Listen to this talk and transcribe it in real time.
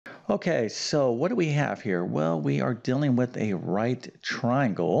Okay, so what do we have here? Well, we are dealing with a right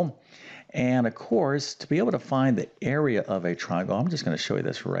triangle. And of course, to be able to find the area of a triangle, I'm just going to show you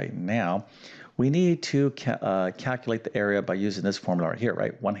this right now. We need to calculate the area by using this formula right here,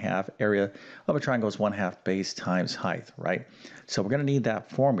 right? 1/2 area of a triangle is 1/2 base times height, right? So we're going to need that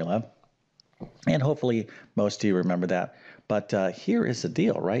formula. And hopefully most of you remember that. But here is the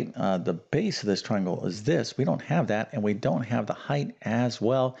deal, right? The base of this triangle is this. We don't have that, and we don't have the height as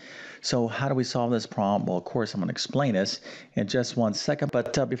well. So how do we solve this problem? Well, of course, I'm going to explain this in just one second.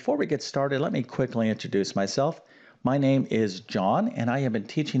 But before we get started, let me quickly introduce myself. My name is John, and I have been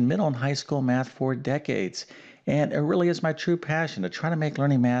teaching middle and high school math for decades. And it really is my true passion to try to make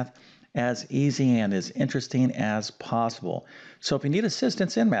learning math as easy and as interesting as possible. So if you need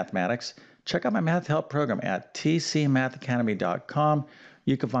assistance in mathematics, check out my math help program at tcmathacademy.com.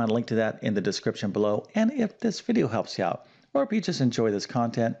 You can find a link to that in the description below. And if this video helps you out, or if you just enjoy this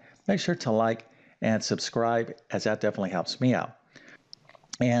content, make sure to like and subscribe, as that definitely helps me out.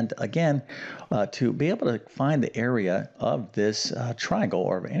 And again, to be able to find the area of this triangle,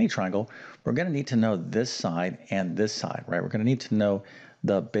 or of any triangle, we're going to need to know this side and this side, right? We're going to need to know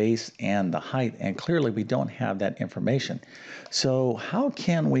the base and the height, and clearly we don't have that information. So how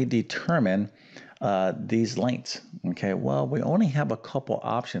can we determine these lengths? Okay, well, we only have a couple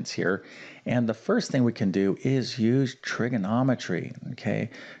options here, and the first thing we can do is use trigonometry.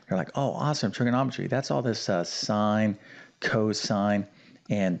 Okay, you're like, oh, awesome, trigonometry. That's all this sine, cosine,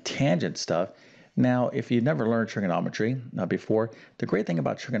 and tangent stuff. Now, if you've never learned trigonometry before, the great thing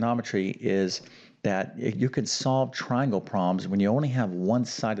about trigonometry is that you can solve triangle problems when you only have one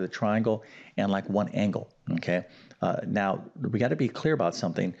side of the triangle and like one angle, okay? Now, we got to be clear about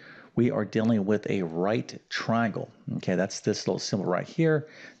something. We are dealing with a right triangle, okay? That's this little symbol right here.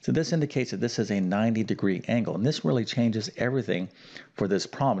 So this indicates that this is a 90-degree angle, and this really changes everything for this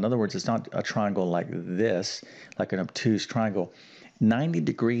problem. In other words, it's not a triangle like this, like an obtuse triangle.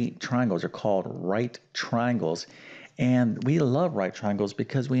 90-degree triangles are called right triangles, and we love right triangles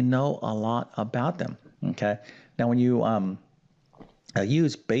because we know a lot about them, okay? Now, when you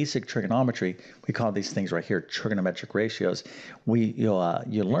use basic trigonometry, we call these things right here trigonometric ratios.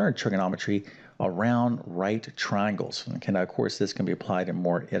 You learn trigonometry around right triangles. Okay, now of course this can be applied in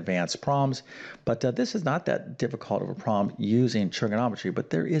more advanced problems, but this is not that difficult of a problem using trigonometry, but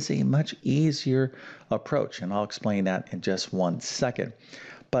there is a much easier approach, and I'll explain that in just one second.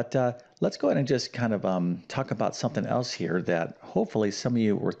 But let's go ahead and just kind of talk about something else here that hopefully some of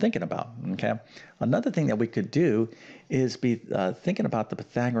you were thinking about, okay? Another thing that we could do is be thinking about the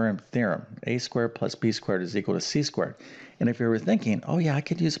Pythagorean theorem. A squared plus b squared is equal to c squared. And if you were thinking, oh yeah, I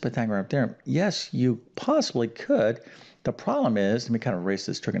could use the Pythagorean theorem, yes, you possibly could. The problem is, let me kind of erase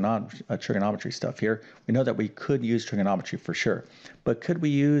this trigonometry stuff here. We know that we could use trigonometry for sure, but could we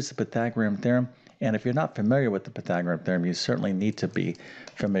use the Pythagorean theorem? And if you're not familiar with the Pythagorean theorem, you certainly need to be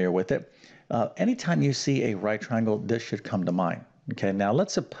familiar with it. Anytime you see a right triangle, this should come to mind. Okay, now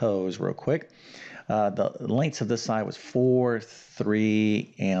let's suppose real quick, the lengths of this side was 4,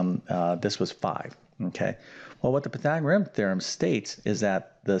 3, and this was 5. Okay, well, what the Pythagorean theorem states is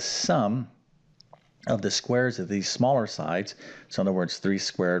that the sum of the squares of these smaller sides, so in other words, 3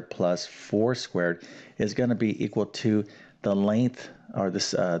 squared plus 4 squared, is going to be equal to the length, or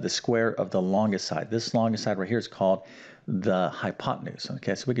this the square of the longest side. This longest side right here is called the hypotenuse.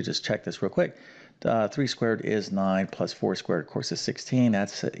 Okay, so we could just check this real quick. 3 squared is 9 plus 4 squared, of course, is 16.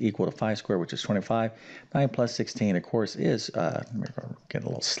 That's equal to 5 squared, which is 25. 9 plus 16, of course, is, get a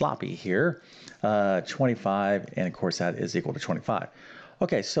little sloppy here, 25, and of course that is equal to 25.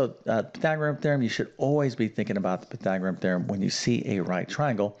 Okay, so Pythagorean theorem, you should always be thinking about the Pythagorean theorem when you see a right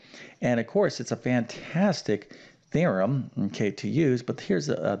triangle. And of course, it's a fantastic theorem, okay, to use, but here's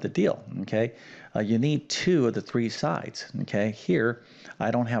the deal, okay? You need 2 of the 3 sides, okay? Here,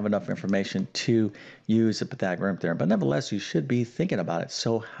 I don't have enough information to use the Pythagorean theorem, but nevertheless, you should be thinking about it.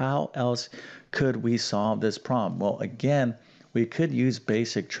 So how else could we solve this problem? Well, again, we could use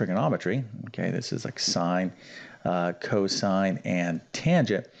basic trigonometry, okay? This is like sine, cosine, and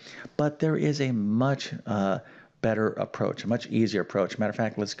tangent, but there is a much better approach, a much easier approach. Matter of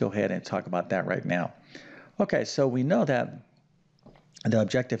fact, let's go ahead and talk about that right now. Okay, so we know that the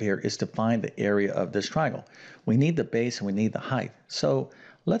objective here is to find the area of this triangle. We need the base and we need the height. So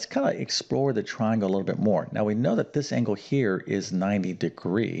let's kind of explore the triangle a little bit more. Now we know that this angle here is 90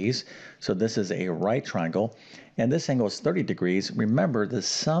 degrees. So this is a right triangle. And this angle is 30 degrees. Remember, the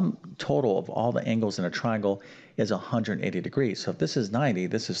sum total of all the angles in a triangle is 180 degrees. So if this is 90,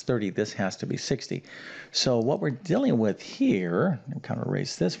 this is 30, this has to be 60. So what we're dealing with here, I'll kind of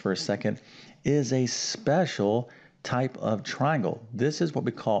erase this for a second, is a special type of triangle. This is what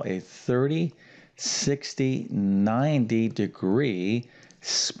we call a 30, 60, 90 degree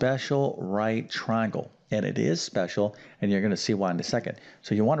special right triangle. And it is special, and you're going to see why in a second.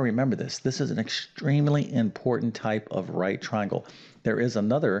 So you want to remember this. This is an extremely important type of right triangle. There is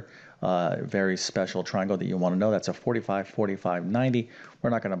another very special triangle that you want to know. That's a 45, 45, 90. We're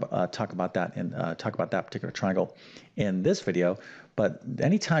not going to talk about that particular triangle in this video. But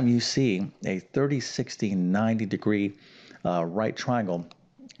anytime you see a 30, 60, 90 degree right triangle,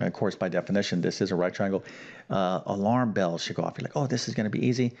 and of course, by definition, this is a right triangle, alarm bells should go off. You're like, oh, this is going to be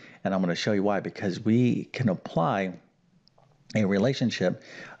easy. And I'm going to show you why. Because we can apply a relationship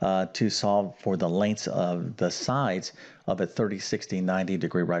to solve for the lengths of the sides of a 30, 60, 90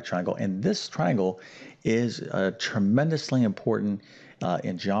 degree right triangle. And this triangle is tremendously important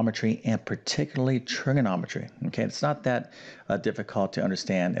in geometry and particularly trigonometry. Okay, it's not that difficult to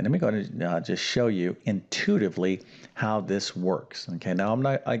understand. And let me go ahead and just show you intuitively how this works. Okay, now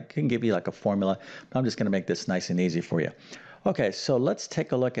I can give you like a formula, but I'm just going to make this nice and easy for you. Okay, so let's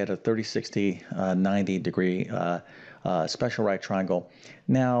take a look at a 30, 60, 90 degree special right triangle.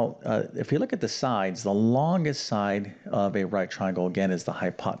 Now, if you look at the sides, the longest side of a right triangle, again, is the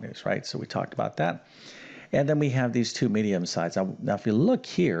hypotenuse, right? So we talked about that. And then we have these two medium sides. Now if you look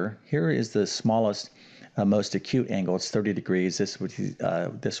here, here is the smallest, most acute angle. It's 30 degrees. This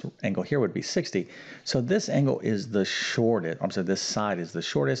angle here would be 60. So this angle is the shortest. I'm sorry, this side is the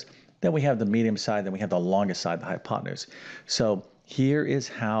shortest. Then we have the medium side. Then we have the longest side, the hypotenuse. So here is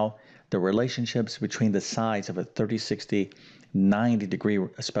how the relationships between the sides of a 30, 60, 90 degree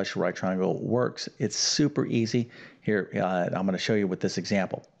special right triangle works. It's super easy. Here, I'm going to show you with this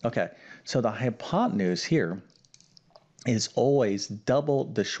example. Okay, so the hypotenuse here is always double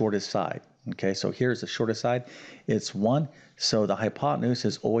the shortest side. Okay, so here's the shortest side. It's 1, so the hypotenuse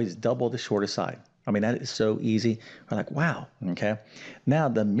is always double the shortest side. I mean, that is so easy. We're like, wow, okay. Now,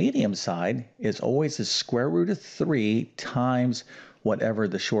 the medium side is always the square root of 3 times whatever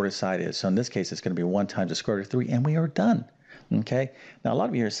the shortest side is. So in this case, it's going to be 1 times the square root of 3, and we are done. Okay. Now, a lot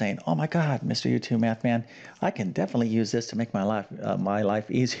of you are saying, "Oh my God, Mr. YouTube Math Man, I can definitely use this to make my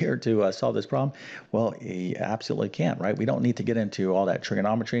life easier to solve this problem." Well, you absolutely can, right? We don't need to get into all that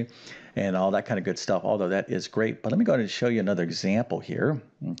trigonometry and all that kind of good stuff, although that is great. But let me go ahead and show you another example here,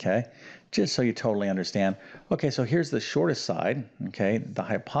 okay, just so you totally understand. Okay, so here's the shortest side. Okay, the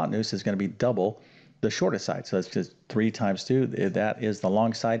hypotenuse is going to be double the shortest side. So it's just 3 times 2. That is the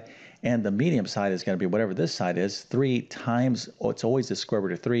long side. And the medium side is going to be whatever this side is, 3 times, it's always the square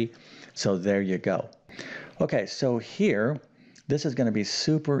root of 3. So there you go. Okay, so here, this is going to be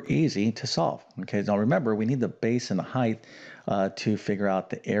super easy to solve. Okay, now remember, we need the base and the height to figure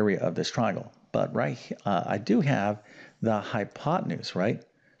out the area of this triangle. But right, I do have the hypotenuse, right?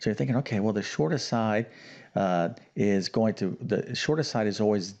 So you're thinking, okay, well, the shortest side is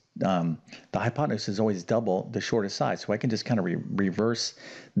always the hypotenuse is always double the shortest side. So I can just kind of reverse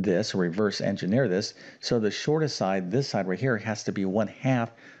this, or reverse engineer this. So the shortest side, this side right here, has to be 1/2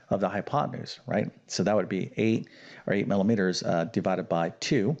 of the hypotenuse, right? So that would be 8 millimeters divided by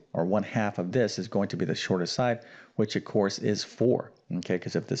 2, or 1/2 of this is going to be the shortest side, which of course is 4. Okay,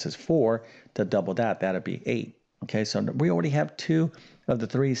 because if this is 4, to double that, that'd be 8. Okay, so we already have 2 of the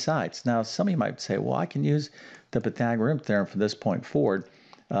 3 sides. Now, some of you might say, well, I can use the Pythagorean theorem from this point forward.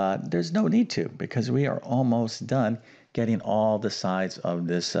 There's no need to, because we are almost done getting all the sides of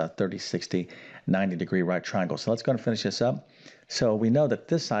this 30, 60, 90 degree right triangle. So let's go and finish this up. So we know that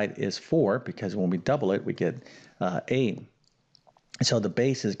this side is 4, because when we double it, we get 8. So the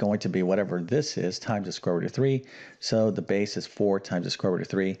base is going to be whatever this is times the square root of 3. So the base is 4 times the square root of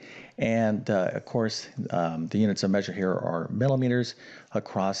 3. And of course, the units of measure here are millimeters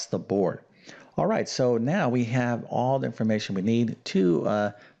across the board. All right, so now we have all the information we need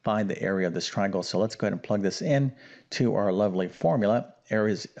to find the area of this triangle. So let's go ahead and plug this in to our lovely formula.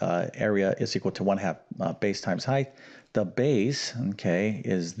 Area is equal to 1/2 base times height. The base, okay,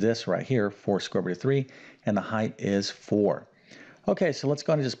 is this right here, 4 square root of 3, and the height is 4. Okay, so let's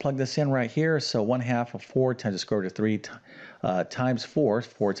go ahead and just plug this in right here. So 1/2 of 4 times the square root of 3 times 4.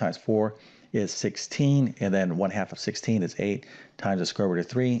 4 times 4 is 16, and then 1/2 of 16 is 8 times the square root of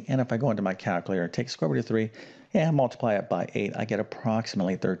 3. And if I go into my calculator and take the square root of 3 and multiply it by 8, I get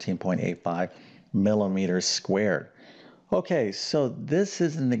approximately 13.85 millimeters squared. Okay, so this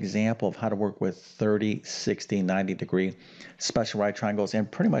is an example of how to work with 30, 60, 90 degree special right triangles,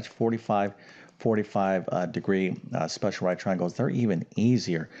 and pretty much 45 degree special right triangles. They're even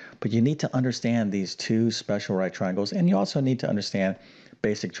easier, but you need to understand these 2 special right triangles, and you also need to understand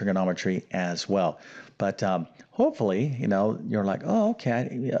basic trigonometry as well. But hopefully, you're like, oh,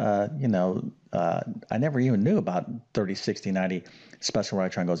 okay, I never even knew about 30, 60, 90 special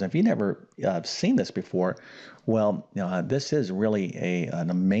right triangles. And if you never seen this before, well, this is really an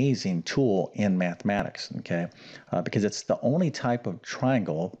amazing tool in mathematics, okay? Because it's the only type of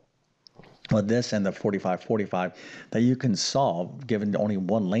triangle, well, this and the 45-45, that you can solve given only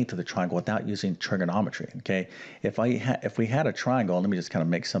one length of the triangle without using trigonometry. Okay, if we had a triangle, let me just kind of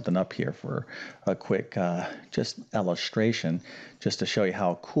make something up here for a quick just illustration, just to show you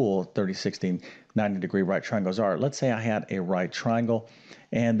how cool 30, 60, 90-degree right triangles are. Let's say I had a right triangle,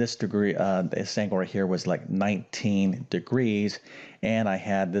 and this angle right here was like 19 degrees, and I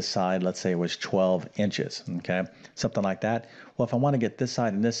had this side, let's say it was 12 inches, okay, something like that. Well, if I want to get this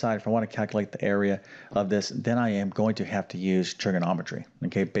side and this side, if I want to calculate the area of this, then I am going to have to use trigonometry,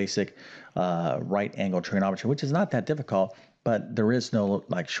 okay, basic right angle trigonometry, which is not that difficult, but there is no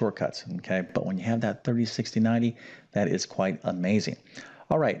like shortcuts, okay? But when you have that 30, 60, 90, that is quite amazing.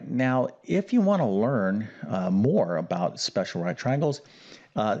 All right, now if you want to learn more about special right triangles,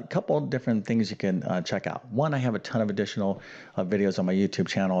 a couple of different things you can check out. One, I have a ton of additional videos on my YouTube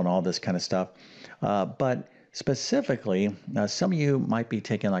channel and all this kind of stuff. But specifically, some of you might be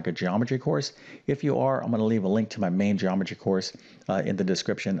taking like a geometry course. If you are, I'm going to leave a link to my main geometry course in the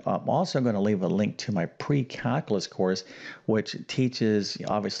description. I'm also going to leave a link to my pre-calculus course, which teaches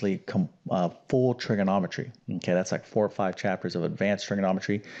obviously full trigonometry. Okay, that's like 4 or 5 chapters of advanced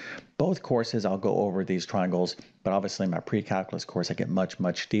trigonometry. Both courses, I'll go over these triangles, but obviously in my pre-calculus course, I get much,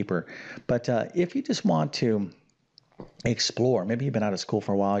 much deeper. But if you just want to explore, maybe you've been out of school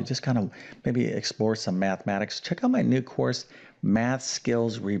for a while, you just kind of maybe explore some mathematics, check out my new course, Math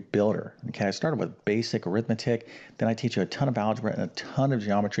Skills Rebuilder. Okay, I started with basic arithmetic, then I teach you a ton of algebra and a ton of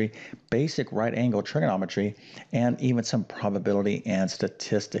geometry, basic right angle trigonometry, and even some probability and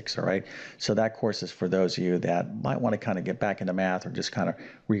statistics, all right? So that course is for those of you that might want to kind of get back into math or just kind of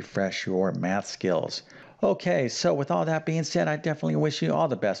refresh your math skills. Okay, so with all that being said, I definitely wish you all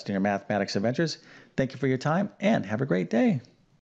the best in your mathematics adventures. Thank you for your time and have a great day.